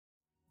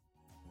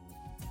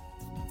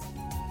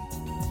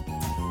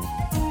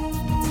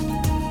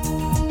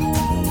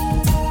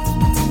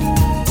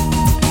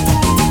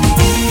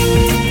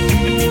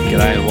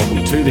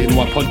to the Hidden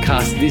Why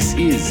podcast. This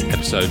is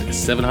episode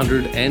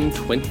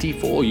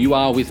 724. You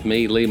are with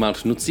me, Lee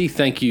Martinuzzi.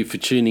 Thank you for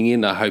tuning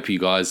in. I hope you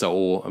guys are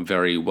all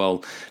very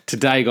well.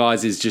 Today,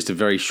 guys, is just a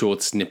very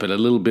short snippet, a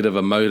little bit of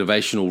a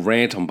motivational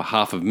rant on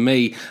behalf of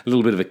me, a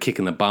little bit of a kick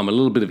in the bum, a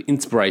little bit of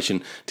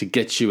inspiration to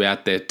get you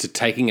out there to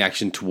taking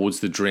action towards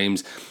the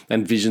dreams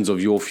and visions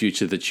of your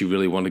future that you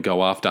really want to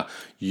go after.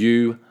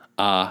 You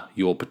are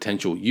your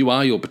potential. You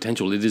are your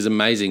potential. It is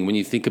amazing when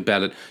you think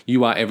about it.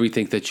 You are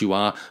everything that you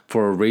are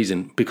for a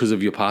reason because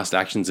of your past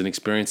actions and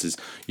experiences.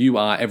 You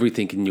are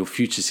everything, and your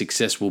future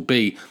success will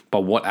be by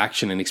what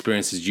action and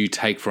experiences you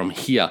take from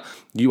here.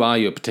 You are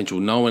your potential,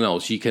 no one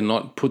else. You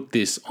cannot put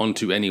this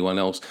onto anyone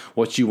else.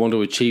 What you want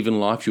to achieve in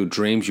life, your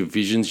dreams, your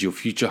visions, your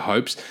future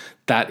hopes,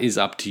 that is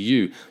up to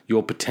you.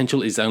 Your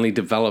potential is only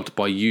developed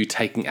by you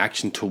taking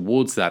action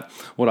towards that.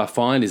 What I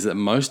find is that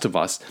most of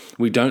us,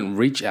 we don't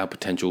reach our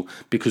potential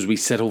because we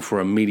settle for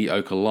a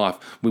mediocre life.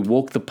 We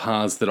walk the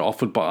paths that are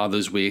offered by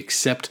others. We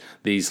accept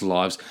these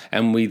lives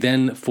and we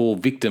then fall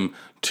victim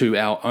to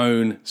our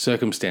own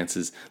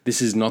circumstances.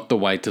 This is not the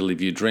way to live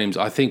your dreams.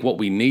 I think what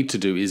we need to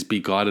do is be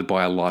guided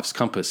by our life's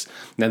compass.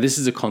 Now, this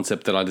is a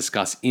concept that I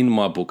discuss in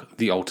my book,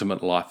 The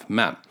Ultimate Life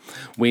Map.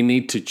 We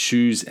need to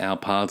choose our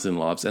paths in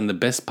lives, and the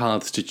best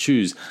paths to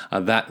choose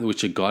are that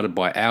which are guided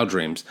by our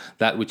dreams,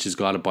 that which is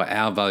guided by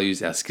our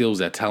values, our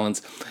skills, our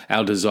talents,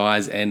 our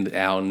desires, and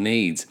our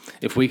needs.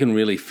 If we can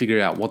really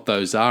figure out what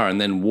those are and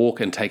then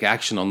walk and take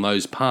action on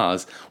those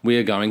paths, we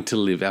are going to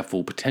live our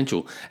full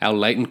potential. Our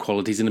latent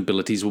qualities and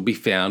abilities will be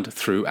found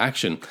through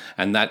action,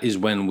 and that is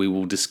when we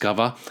will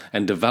discover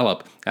and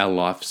develop our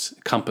life's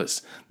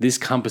compass. This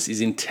compass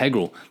is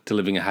integral to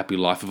living a happy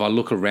life. If I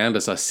look around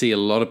us, I see a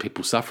lot of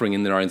people suffering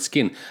in their own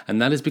skin,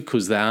 and that is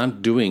because they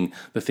aren't doing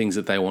the things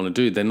that they want to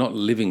do. They're not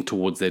living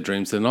towards their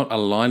dreams. They're not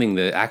aligning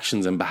their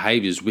actions and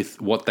behaviors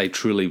with what they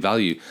truly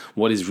value,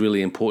 what is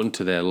really important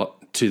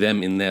to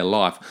them in their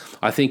life.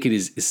 I think it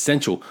is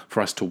essential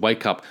for us to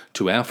wake up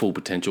to our full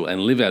potential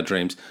and live our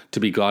dreams to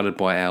be guided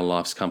by our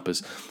life's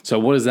compass. So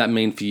what does that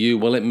mean for you?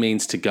 Well, it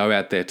means to go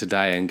out there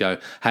today and go,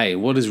 hey,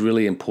 what is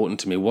really important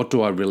to me? What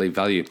do I really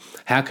value?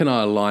 How can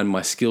I align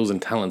my skills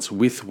and talents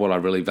with what I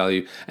really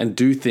value and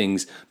do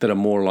things that are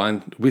more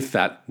aligned with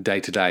that day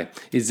to day?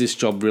 Is this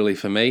job really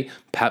for me?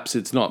 Perhaps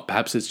it's not.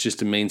 Perhaps it's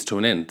just a means to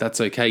an end.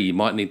 That's okay. You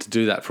might need to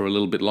do that for a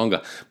little bit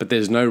longer, but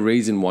there's no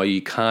reason why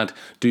you can't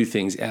do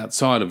things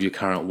outside of your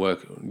current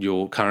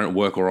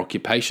work or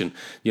occupation.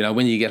 You know,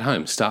 when you get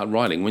home, start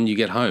writing. When you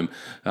get home,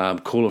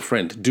 call a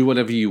friend. Do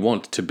whatever you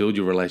want to build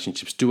your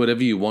relationships. Do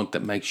whatever you want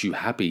that makes you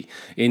happy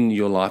in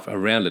your life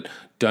around it.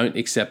 Don't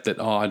accept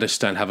that, I just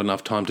don't have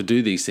enough time to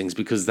do these things,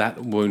 because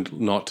that won't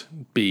not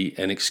be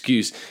an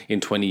excuse in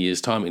 20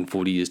 years' time, in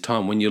 40 years'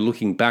 time. When you're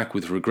looking back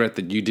with regret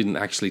that you didn't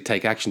actually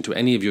take action to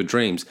any of your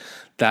dreams,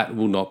 that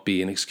will not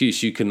be an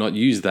excuse. You cannot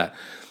use that.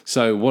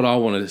 So what I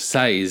want to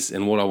say is,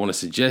 and what I want to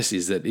suggest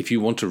is that if you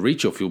want to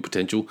reach your full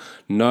potential,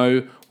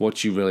 know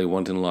what you really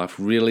want in life.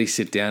 Really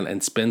sit down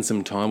and spend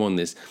some time on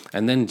this,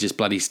 and then just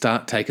bloody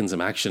start taking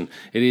some action.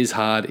 It is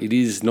hard. It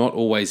is not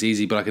always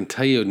easy, but I can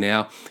tell you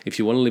now, if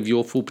you want to live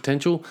your full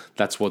potential,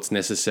 that's what's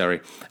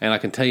necessary. And I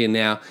can tell you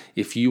now,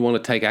 if you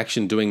want to take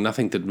action doing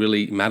nothing that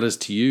really matters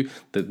to you,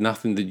 that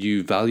nothing that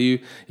you value,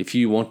 if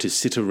you want to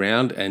sit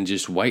around and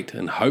just wait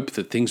and hope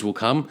that things will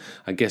come,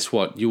 guess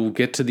what? You will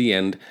get to the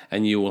end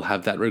and you will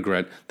have that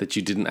regret that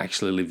you didn't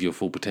actually live your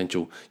full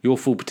potential. Your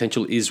full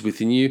potential is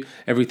within you.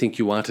 Everything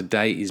you are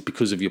today is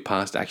because of your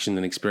past action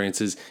and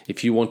experiences.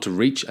 If you want to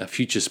reach a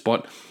future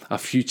spot, a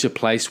future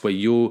place where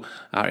you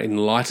are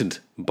enlightened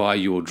by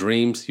your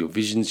dreams, your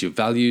visions, your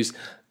values,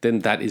 then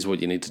that is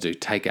what you need to do.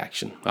 Take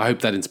action. I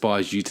hope that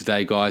inspires you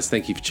today, guys.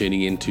 Thank you for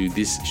tuning in to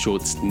this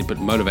short snippet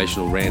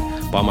motivational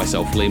rant by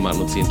myself, Lee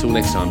Martinuzzi. Until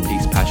next time,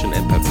 peace, passion,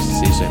 and purpose.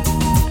 See you soon.